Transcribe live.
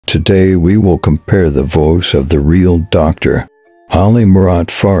Today we will compare the voice of the real Dr. Ali Murat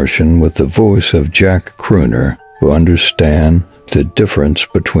Farshan with the voice of Jack Crooner, who understand the difference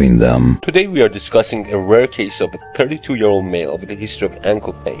between them. Today we are discussing a rare case of a 32-year-old male with a history of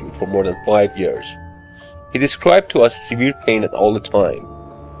ankle pain for more than 5 years. He described to us severe pain at all the time.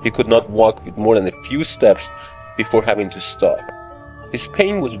 He could not walk with more than a few steps before having to stop. His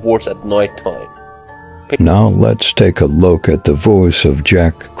pain was worse at night time. Now let's take a look at the voice of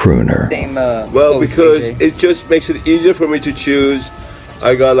Jack Crooner. Well, because it just makes it easier for me to choose.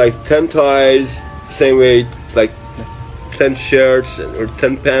 I got like 10 ties, same weight, like 10 shirts or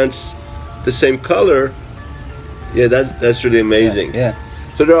 10 pants, the same color. Yeah, that's really amazing. Yeah.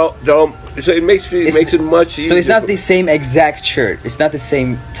 So so it makes it much easier. So it's not the same exact shirt. It's not the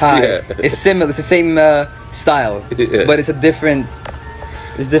same tie. Yeah. It's similar. It's the same style, Yeah. but it's a different.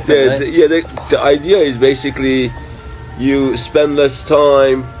 It's different. Yeah, right? the idea is basically you spend less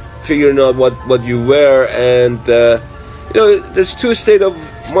time figuring out what you wear, and you know, there's two state of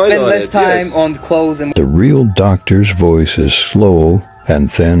mind. Spend less time yes. on clothes and. The real doctor's voice is slow and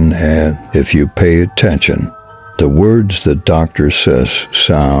thin, and if you pay attention, the words the doctor says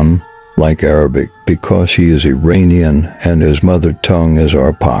sound like Arabic because he is Iranian and his mother tongue is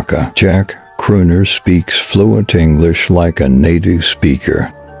Arpaka. Jack Crooner speaks fluent English like a native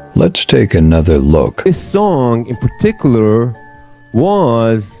speaker. Let's take another look. This song in particular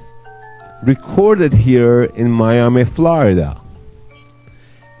was recorded here in Miami, Florida.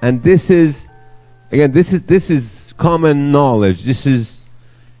 And this is, again, this is common knowledge. This is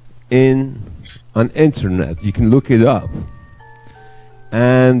on internet. You can look it up.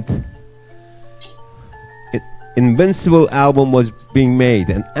 And Invincible album was being made,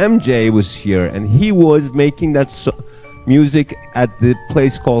 and MJ was here, and he was making that music at the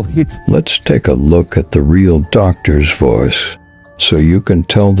place called Hit. Let's take a look at the real doctor's voice, so you can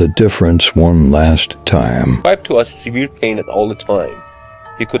tell the difference one last time. Described to us severe pain at all the time.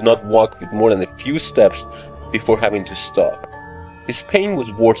 He could not walk with more than a few steps before having to stop. His pain was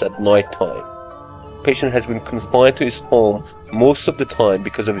worse at night time. The patient has been confined to his home most of the time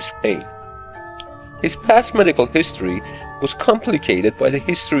because of his pain. His past medical history was complicated by the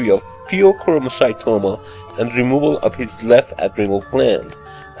history of pheochromocytoma and removal of his left adrenal gland.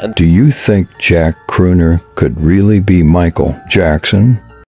 Do you think Jack Crooner could really be Michael Jackson?